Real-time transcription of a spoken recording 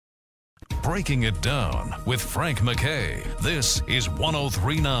Breaking It Down with Frank MacKay. This is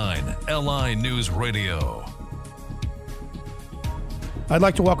 103.9 LI News Radio. I'd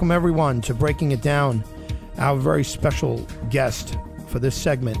like to welcome everyone to Breaking It Down. Our very special guest for this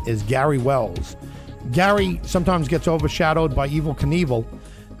segment is Gary Wells. Gary sometimes gets overshadowed by Evel Knievel,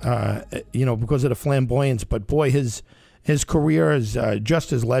 because of the flamboyance. But boy, his career is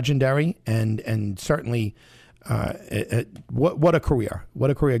just as legendary, and certainly what a career!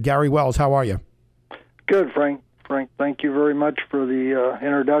 What a career! Gary Wells, how are you? Good, Frank. Frank, thank you very much for the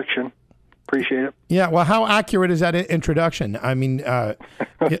introduction. Appreciate it. Yeah, well, how accurate is that introduction? I mean, when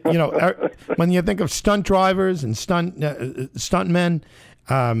you think of stunt drivers and stuntmen,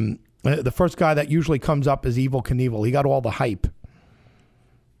 the first guy that usually comes up is Evel Knievel. He got all the hype.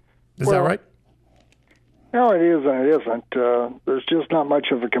 Is that right? No, it is and it isn't. There's just not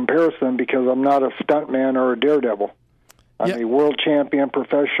much of a comparison because I'm not a stuntman or a daredevil. I'm a world champion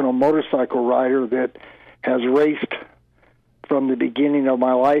professional motorcycle rider that has raced from the beginning of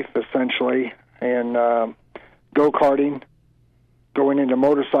my life, essentially, and go-karting, going into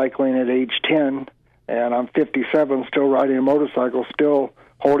motorcycling at age 10, and I'm 57, still riding a motorcycle, still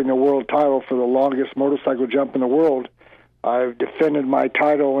holding a world title for the longest motorcycle jump in the world. I've defended my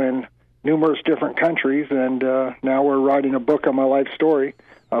title in numerous different countries, and now we're writing a book on my life story,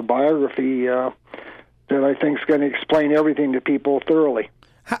 a biography that I think is going to explain everything to people thoroughly.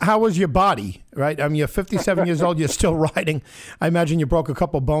 How was your body, right? I mean, you're 57 years old, you're still riding. I imagine you broke a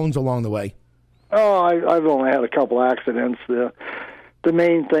couple bones along the way. Oh, I've only had a couple accidents. The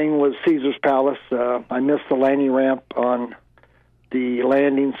main thing was Caesar's Palace. I missed the landing ramp on the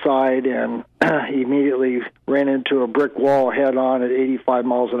landing side and immediately ran into a brick wall head-on at 85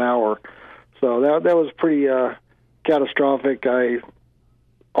 miles an hour. So that was pretty catastrophic. I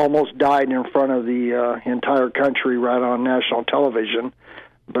almost died in front of the entire country right on national television.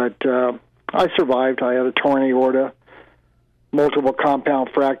 But I survived. I had a torn aorta, multiple compound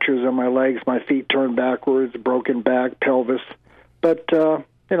fractures in my legs, my feet turned backwards, broken back, pelvis. But,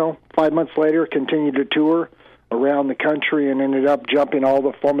 5 months later, continued to tour around the country and ended up jumping all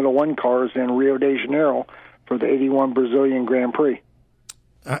the Formula One cars in Rio de Janeiro for the 81 Brazilian Grand Prix.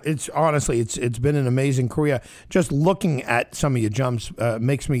 It's been an amazing career. Just looking at some of your jumps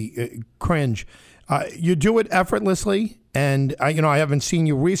makes me cringe. You do it effortlessly, and I haven't seen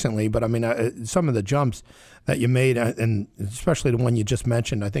you recently, but I mean some of the jumps that you made, and especially the one you just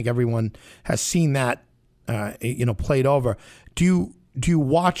mentioned, I think everyone has seen that played over. Do you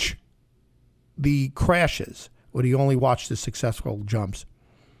watch the crashes, or do you only watch the successful jumps?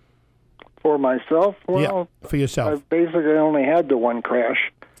 For myself? Well, yeah, for yourself. I've basically only had the one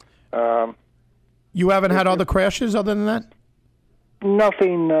crash. You haven't had other crashes other than that?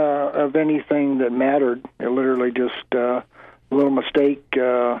 Nothing of anything that mattered. It literally just a little mistake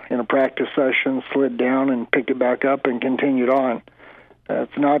in a practice session, slid down and picked it back up and continued on.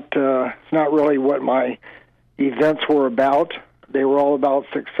 It's not really what my events were about. They were all about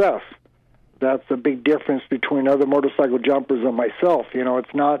success. That's a big difference between other motorcycle jumpers and myself.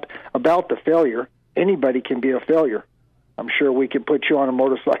 It's not about the failure. Anybody can be a failure. I'm sure we could put you on a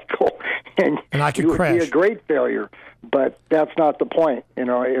motorcycle and I could you would crash. be a great failure. But that's not the point.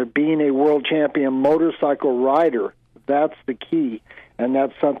 Being a world champion motorcycle rider, that's the key. And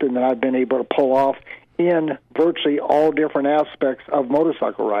that's something that I've been able to pull off in virtually all different aspects of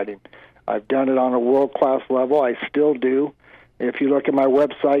motorcycle riding. I've done it on a world-class level. I still do. If you look at my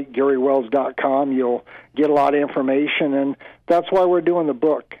website, GaryWells.com, you'll get a lot of information, and that's why we're doing the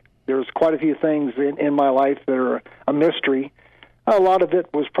book. There's quite a few things in my life that are a mystery. A lot of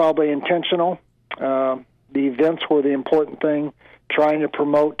it was probably intentional. The events were the important thing, trying to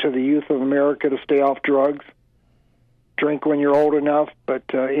promote to the youth of America to stay off drugs, drink when you're old enough, but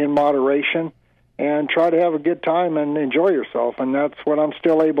in moderation, and try to have a good time and enjoy yourself. And that's what I'm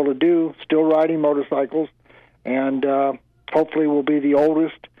still able to do, still riding motorcycles, and hopefully will be the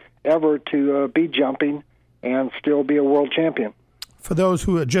oldest ever to be jumping and still be a world champion. For those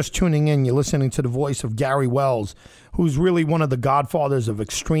who are just tuning in, you're listening to the voice of Gary Wells, who's really one of the godfathers of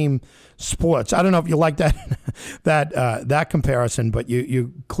extreme sports. I don't know if you like that comparison, but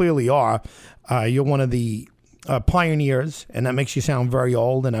you clearly are. You're one of the pioneers, and that makes you sound very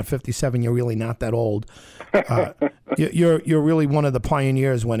old. And at 57, you're really not that old. You're really one of the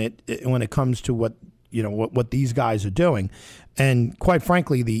pioneers when it comes to what these guys are doing. And quite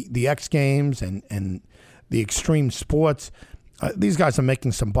frankly, the X Games and the extreme sports, these guys are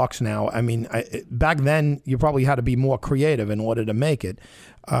making some bucks now. I mean, back then, you probably had to be more creative in order to make it.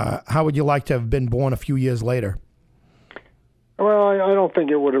 How would you like to have been born a few years later? Well, I don't think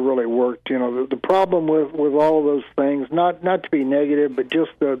it would have really worked. You know, the problem with all of those things, not to be negative, but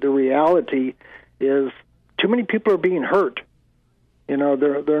just the reality is too many people are being hurt. You know,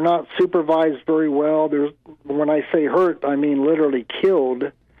 they're not supervised very well. When I say hurt, I mean literally killed.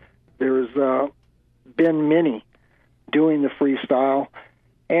 There's been many doing the freestyle,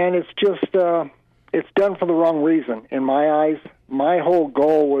 and it's just it's done for the wrong reason. In my eyes, my whole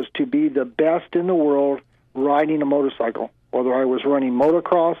goal was to be the best in the world riding a motorcycle. Whether I was running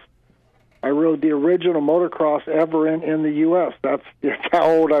motocross, I rode the original motocross ever in the U.S. That's how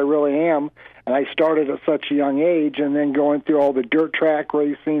old I really am. And I started at such a young age, and then going through all the dirt track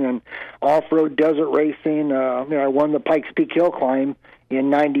racing and off-road desert racing. I won the Pikes Peak Hill Climb in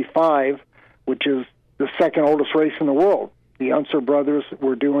 '95, which is the second oldest race in the world. The Unser brothers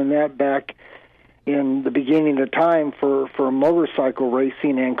were doing that back in the beginning of time for motorcycle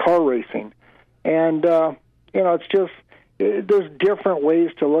racing and car racing. And, it's just, there's different ways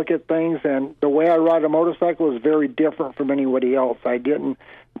to look at things, and the way I ride a motorcycle is very different from anybody else. I didn't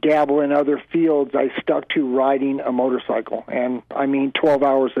dabble in other fields. I stuck to riding a motorcycle, and I mean 12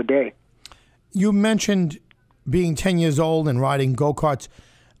 hours a day. You mentioned being 10 years old and riding go-karts,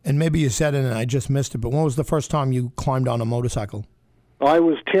 and maybe you said it and I just missed it, but when was the first time you climbed on a motorcycle? I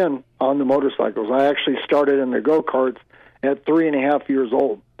was 10 on the motorcycles. I actually started in the go-karts at 3.5 years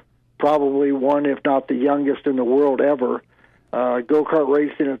old. Probably one, if not the youngest in the world ever. Go-kart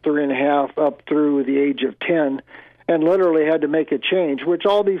racing at 3.5 up through the age of 10, and literally had to make a change, which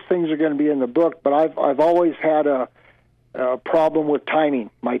all these things are going to be in the book, but I've always had a problem with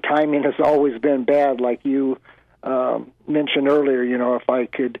timing. My timing has always been bad, like you mentioned earlier, if I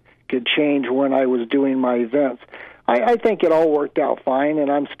could change when I was doing my events. I think it all worked out fine, and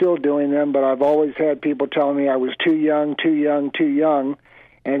I'm still doing them, but I've always had people telling me I was too young,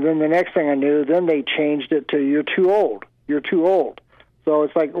 and then the next thing I knew, then they changed it to you're too old. So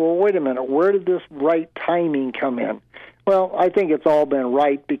it's like, well, wait a minute, where did this right timing come in? Well, I think it's all been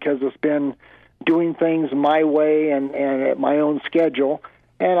right because it's been doing things my way and at my own schedule,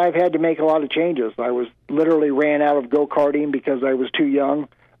 and I've had to make a lot of changes. I was literally ran out of go-karting because I was too young.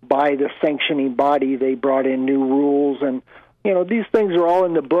 By the sanctioning body, they brought in new rules, and these things are all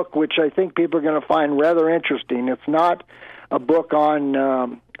in the book, which I think people are going to find rather interesting. It's not a book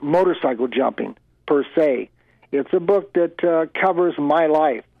on motorcycle jumping per se. It's a book that covers my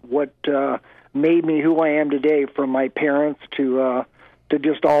life, what made me who I am today, from my parents to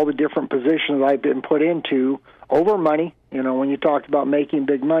just all the different positions I've been put into over money. When you talked about making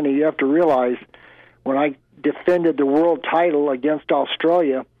big money, you have to realize when I defended the world title against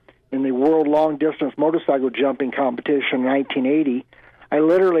Australia in the World Long Distance Motorcycle Jumping Competition in 1980, I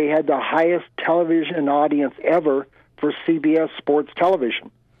literally had the highest television audience ever for CBS Sports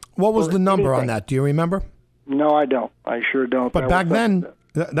Television. What was the number on that? Do you remember? No, I don't. I sure don't. But back then,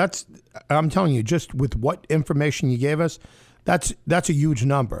 I'm telling you, just with what information you gave us, that's a huge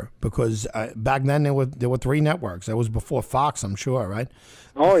number, because back then there were 3 networks. That was before Fox, I'm sure, right?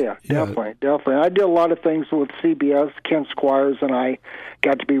 Oh, yeah, definitely. I did a lot of things with CBS. Ken Squires and I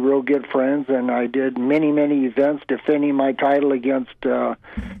got to be real good friends, and I did many, many events defending my title against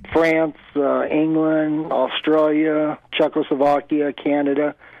France, England, Australia, Czechoslovakia,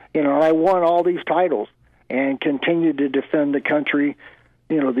 Canada. And I won all these titles and continued to defend the country,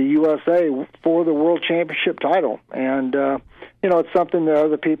 the USA, for the World Championship title. And, it's something that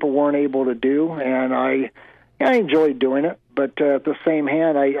other people weren't able to do, and I enjoyed doing it. But at the same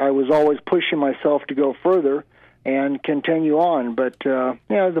hand, I was always pushing myself to go further and continue on. But,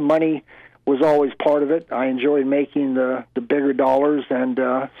 the money was always part of it. I enjoyed making the bigger dollars, and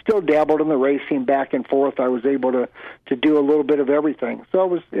still dabbled in the racing back and forth. I was able to do a little bit of everything.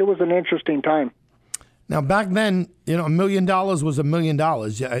 So it was an interesting time. Now, back then, $1 million was $1 million.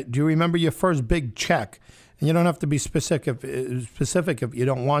 Do you remember your first big check? And you don't have to be specific if you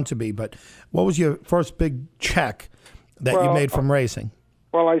don't want to be, but what was your first big check that you made from racing?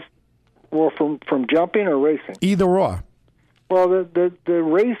 From jumping or racing? Either or. Well, the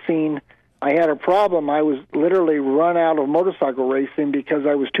racing, I had a problem. I was literally run out of motorcycle racing because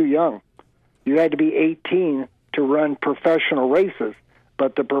I was too young. You had to be 18 to run professional races,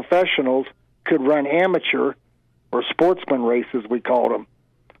 but the professionals could run amateur or sportsman races, we called them.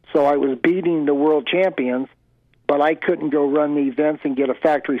 So I was beating the world champions, but I couldn't go run the events and get a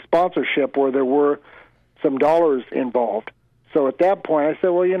factory sponsorship where there were some dollars involved. So at that point, I said,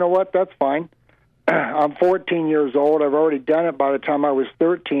 well, you know what, that's fine. I'm 14 years old. I've already done it by the time I was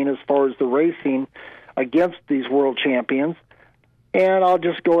 13 as far as the racing against these world champions. And I'll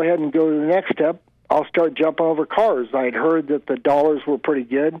just go ahead and go to the next step. I'll start jumping over cars. I'd heard that the dollars were pretty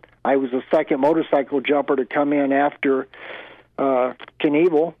good. I was the second motorcycle jumper to come in after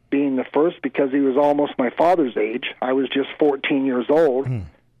Knievel being the first because he was almost my father's age. I was just 14 years old,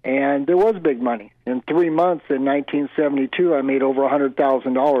 and there was big money. In 3 months in 1972, I made over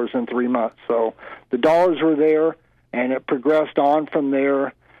 $100,000 in 3 months. So the dollars were there, and it progressed on from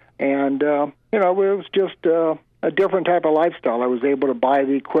there. And, it was just a different type of lifestyle. I was able to buy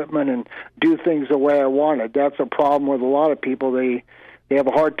the equipment and do things the way I wanted. That's a problem with a lot of people. They have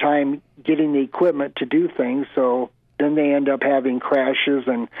a hard time getting the equipment to do things, so then they end up having crashes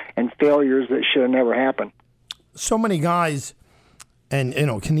and failures that should have never happened. So many guys, and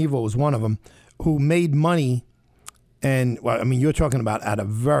Knievel was one of them, who made money, and you're talking about at a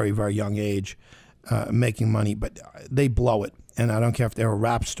very, very young age making money, but they blow it. And I don't care if they're a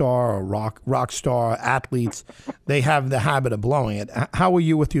rap star or rock star, athletes, they have the habit of blowing it. How were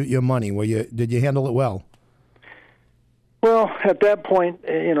you with your money? Did you handle it well? Well, at that point,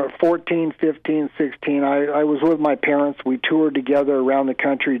 14, 15, 16, I was with my parents. We toured together around the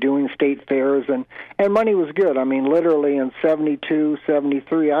country doing state fairs, and money was good. I mean, literally in 72,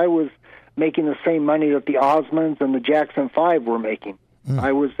 73, I was making the same money that the Osmonds and the Jackson 5 were making.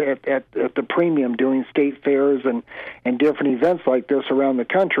 I was at the premium doing state fairs and different events like this around the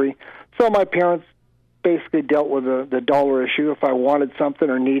country. So my parents basically dealt with the dollar issue. If I wanted something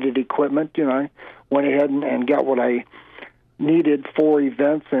or needed equipment, I went ahead and got what I needed for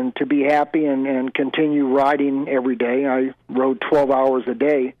events and to be happy and continue riding every day. I rode 12 hours a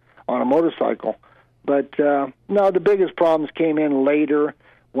day on a motorcycle. But no, the biggest problems came in later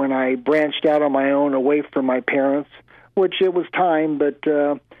when I branched out on my own away from my parents, which it was time, but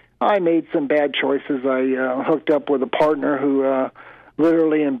I made some bad choices. I hooked up with a partner who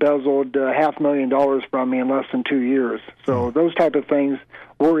literally embezzled $500,000 from me in less than 2 years. So those type of things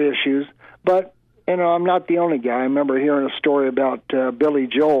were issues. But, I'm not the only guy. I remember hearing a story about Billy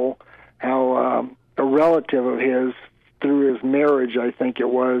Joel, how a relative of his, through his marriage, I think it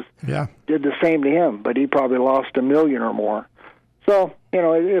was, did the same to him, but he probably lost $1 million or more. So,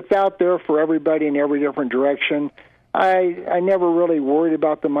 it's out there for everybody in every different direction. I never really worried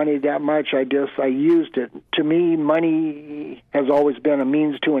about the money that much. I used it. To me, money has always been a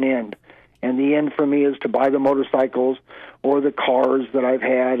means to an end. And the end for me is to buy the motorcycles or the cars that I've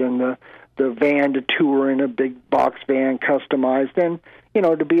had and the van to tour in a big box van customized and,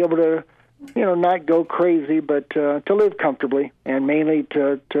 to be able to, not go crazy, but to live comfortably and mainly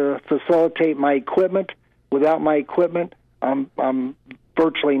to facilitate my equipment. Without my equipment, I'm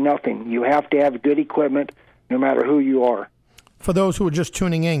virtually nothing. You have to have good equipment no matter who you are. For those who are just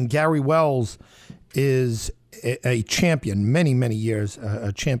tuning in, Gary Wells is a champion, many, many years,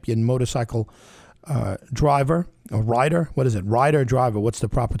 a champion motorcycle driver, a rider. What is it? Rider, driver? What's the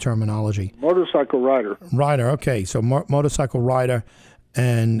proper terminology? Motorcycle rider. Rider, okay. So motorcycle rider.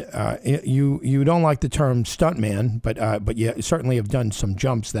 And you don't like the term stuntman, but you certainly have done some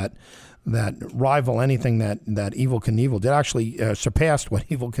jumps that rival anything that Evel Knievel did. Actually surpassed what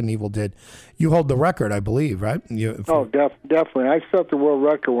Evel Knievel did. You hold the record, I believe, right? Definitely. I set the world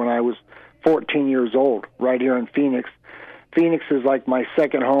record when I was 14 years old, right here in Phoenix. Phoenix is like my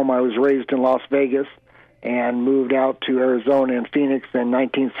second home. I was raised in Las Vegas and moved out to Arizona and Phoenix in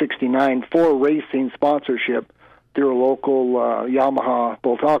 1969 for racing sponsorship through a local Yamaha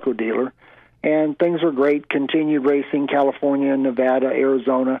Bultaco dealer. And things are great. Continued racing, California, Nevada,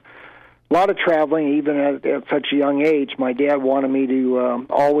 Arizona. A lot of traveling, even at such a young age. My dad wanted me to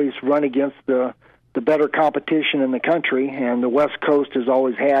always run against the better competition in the country, and the West Coast has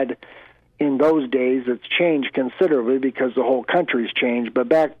always had, in those days, it's changed considerably because the whole country's changed. But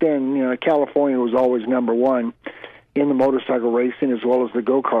back then, California was always number one in the motorcycle racing as well as the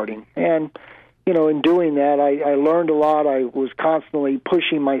go-karting. And, in doing that, I learned a lot. I was constantly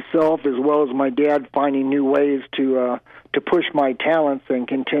pushing myself as well as my dad, finding new ways to push my talents and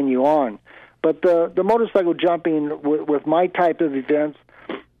continue on. But the motorcycle jumping with my type of events,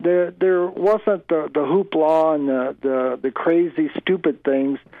 there wasn't the hoopla and the crazy, stupid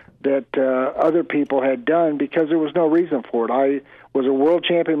things that other people had done because there was no reason for it. I was a world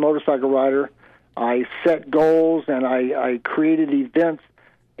champion motorcycle rider. I set goals and I created events,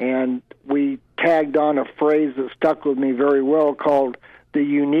 and we tagged on a phrase that stuck with me very well called the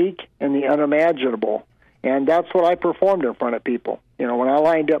unique and the unimaginable. And that's what I performed in front of people. When I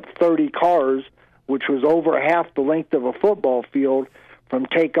lined up 30 cars, which was over half the length of a football field from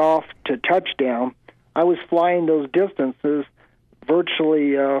takeoff to touchdown, I was flying those distances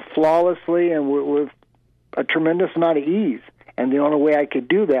virtually flawlessly and with a tremendous amount of ease. And the only way I could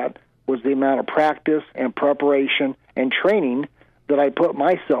do that was the amount of practice and preparation and training that I put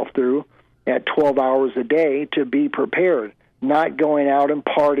myself through at 12 hours a day to be prepared. not going out and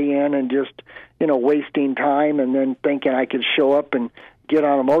partying and just, wasting time and then thinking I could show up and get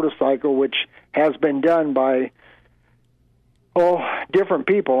on a motorcycle, which has been done by different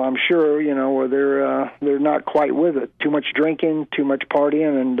people, I'm sure, where they're not quite with it. Too much drinking, too much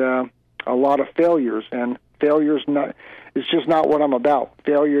partying, and a lot of failures. And it's just not what I'm about.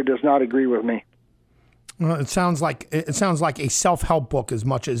 Failure does not agree with me. Well, it sounds like a self-help book as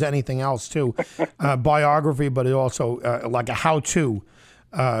much as anything else too, biography, but it also like a how-to.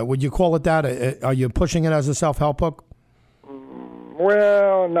 Would you call it that? Are you pushing it as a self-help book?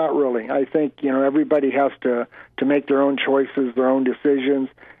 Well, not really. I think everybody has to make their own choices, their own decisions,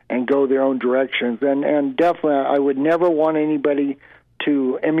 and go their own directions. And definitely, I would never want anybody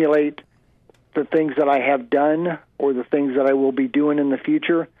to emulate the things that I have done or the things that I will be doing in the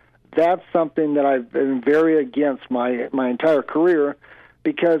future. That's something that I've been very against my entire career,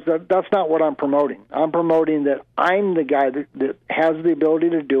 because that's not what I'm promoting. I'm promoting that I'm the guy that has the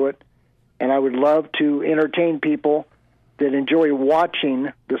ability to do it, and I would love to entertain people that enjoy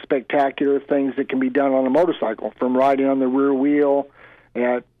watching the spectacular things that can be done on a motorcycle, from riding on the rear wheel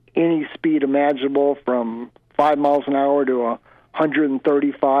at any speed imaginable, from 5 miles an hour to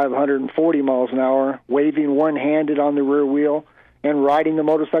 135, 140 miles an hour, waving one-handed on the rear wheel, and riding the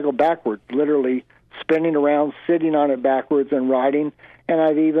motorcycle backwards, literally spinning around, sitting on it backwards and riding. And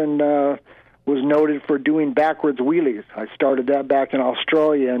I've even was noted for doing backwards wheelies. I started that back in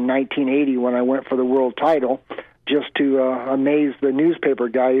Australia in 1980 when I went for the world title, just to amaze the newspaper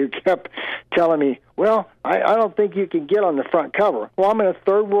guy who kept telling me, well, I don't think you can get on the front cover. Well, I'm in a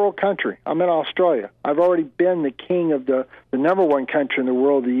third world country. I'm in Australia. I've already been the king of the number one country in the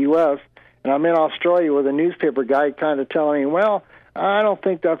world, the U.S., and I'm in Australia with a newspaper guy kind of telling me, well, I don't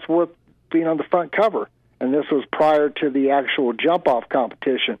think that's worth being on the front cover. And this was prior to the actual jump-off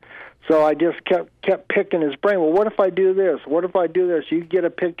competition. So I just kept picking his brain. Well, what if I do this? What if I do this? You get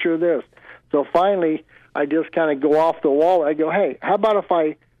a picture of this. So finally, I just kind of go off the wall. I go, hey, how about if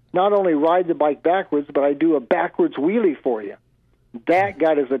I not only ride the bike backwards, but I do a backwards wheelie for you? That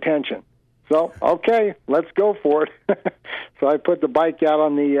got his attention. So, okay, let's go for it. So I put the bike out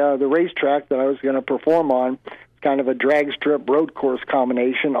on the racetrack that I was going to perform on. It's kind of a drag strip road course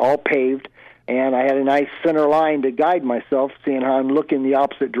combination, all paved. And I had a nice center line to guide myself, seeing how I'm looking the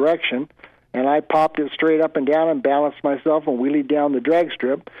opposite direction. And I popped it straight up and down and balanced myself and wheelied down the drag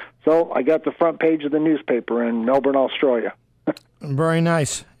strip. So I got the front page of the newspaper in Melbourne, Australia. Very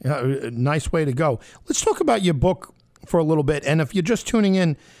nice. Nice way to go. Let's talk about your book for a little bit. And if you're just tuning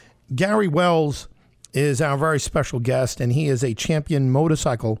in, Gary Wells is our very special guest, and he is a champion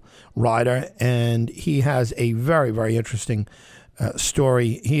motorcycle rider, and he has a very, very interesting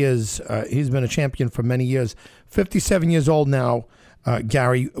story. He's been a champion for many years. 57 years old now,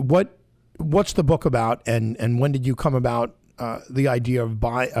 Gary. What's the book about, and when did you come about the idea of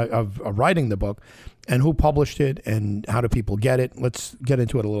writing the book, and who published it, and how do people get it? Let's get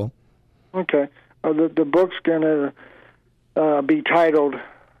into it a little. Okay. The book's going to be titled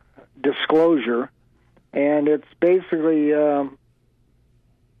Disclosure, and it's basically all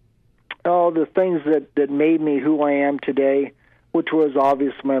the things that made me who I am today, which was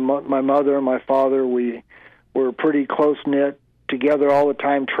obvious. My mother and my father, we were pretty close-knit, together all the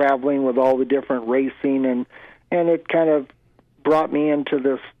time, traveling with all the different racing, and it kind of brought me into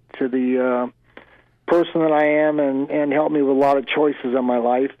the person that I am, and helped me with a lot of choices in my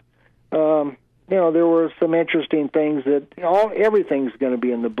life. There were some interesting things that everything's going to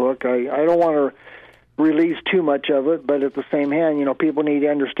be in the book. I don't want to release too much of it, but at the same hand, people need to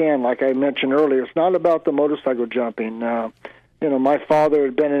understand, like I mentioned earlier, it's not about the motorcycle jumping. My father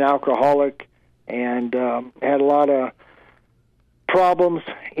had been an alcoholic and had a lot of problems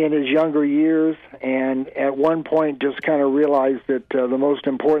in his younger years, and at one point just kind of realized that the most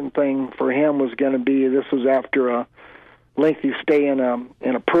important thing for him was going to be, this was after a lengthy stay in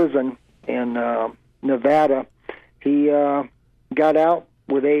a prison in Nevada. He got out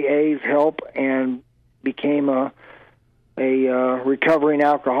with AA's help and became a recovering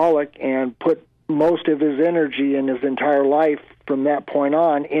alcoholic, and put most of his energy in his entire life from that point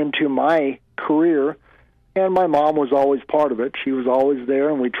on into my career. And my mom was always part of it. She was always there,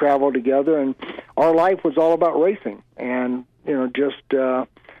 and we traveled together, and our life was all about racing. And, just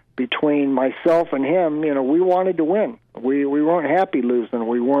between myself and him, we wanted to win. We weren't happy losing.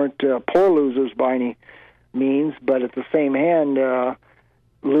 We weren't poor losers by any means, but at the same hand,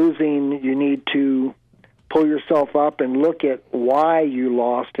 losing, you need to pull yourself up and look at why you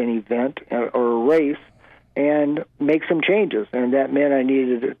lost an event or a race and make some changes. And that meant I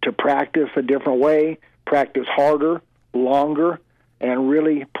needed to practice a different way, practice harder, longer, and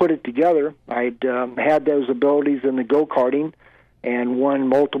really put it together. I'd had those abilities in the go-karting and won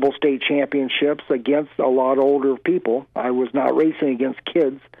multiple state championships against a lot older people. I was not racing against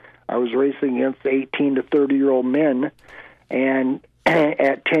kids. I was racing against 18 to 30-year-old men. And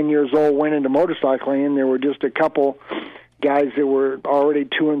at 10 years old, went into motorcycling, and there were just a couple guys that were already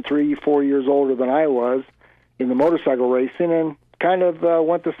 2 and 3, 4 years older than I was in the motorcycle racing, and kind of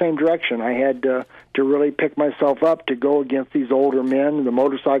went the same direction. I had to really pick myself up to go against these older men. The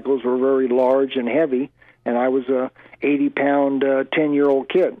motorcycles were very large and heavy, and I was a 80-pound, 10-year-old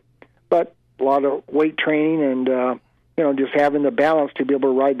kid. But a lot of weight training and, just having the balance to be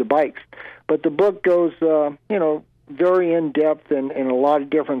able to ride the bikes. But the book goes, very in-depth in a lot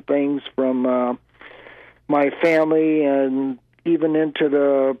of different things, from my family and even into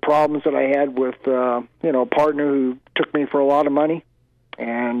the problems that I had with, a partner who took me for a lot of money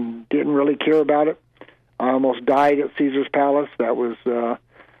and didn't really care about it. I almost died at Caesar's Palace. That was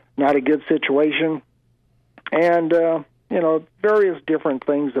not a good situation. And, various different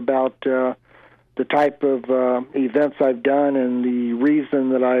things about the type of events I've done and the reason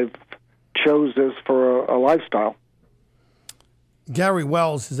that I've chose this for a lifestyle. Gary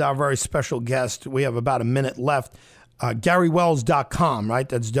Wells is our very special guest. We have about a minute left. GaryWells.com, right?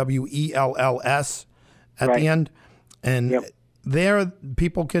 That's WELLS at right. the end. And yep. There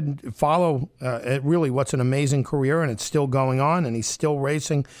people can follow really what's an amazing career, and it's still going on, and he's still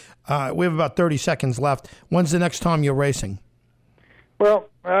racing. We have about 30 seconds left. When's the next time you're racing? Well,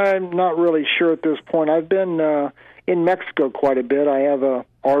 I'm not really sure at this point. I've been in Mexico quite a bit. I have a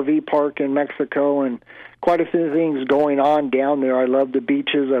RV park in Mexico, and quite a few things going on down there. I love the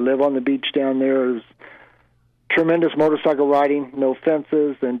beaches. I live on the beach down there. There's tremendous motorcycle riding, no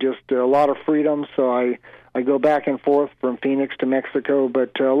fences, and just a lot of freedom. So I go back and forth from Phoenix to Mexico,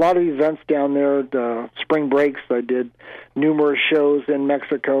 but a lot of events down there. The spring breaks, I did numerous shows in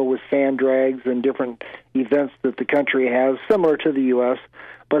Mexico with sand drags and different events that the country has, similar to the U.S.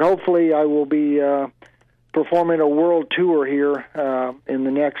 But hopefully I will be performing a world tour here in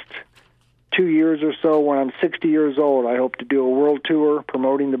the next 2 years or so. When I'm 60 years old, I hope to do a world tour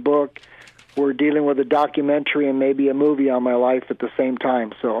promoting the book. We're dealing with a documentary and maybe a movie on my life at the same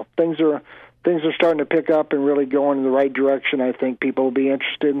time. So things are starting to pick up and really going in the right direction. I think people will be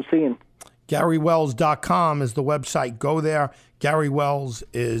interested in seeing. GaryWells.com is the website. Go there. Gary Wells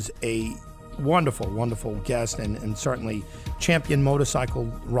is a wonderful, wonderful guest and certainly champion motorcycle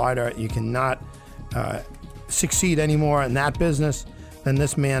rider. You cannot succeed anymore in that business than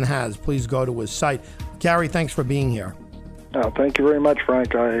this man has. Please go to his site. Gary, thanks for being here. Thank you very much,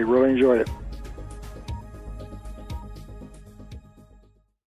 Frank. I really enjoyed it.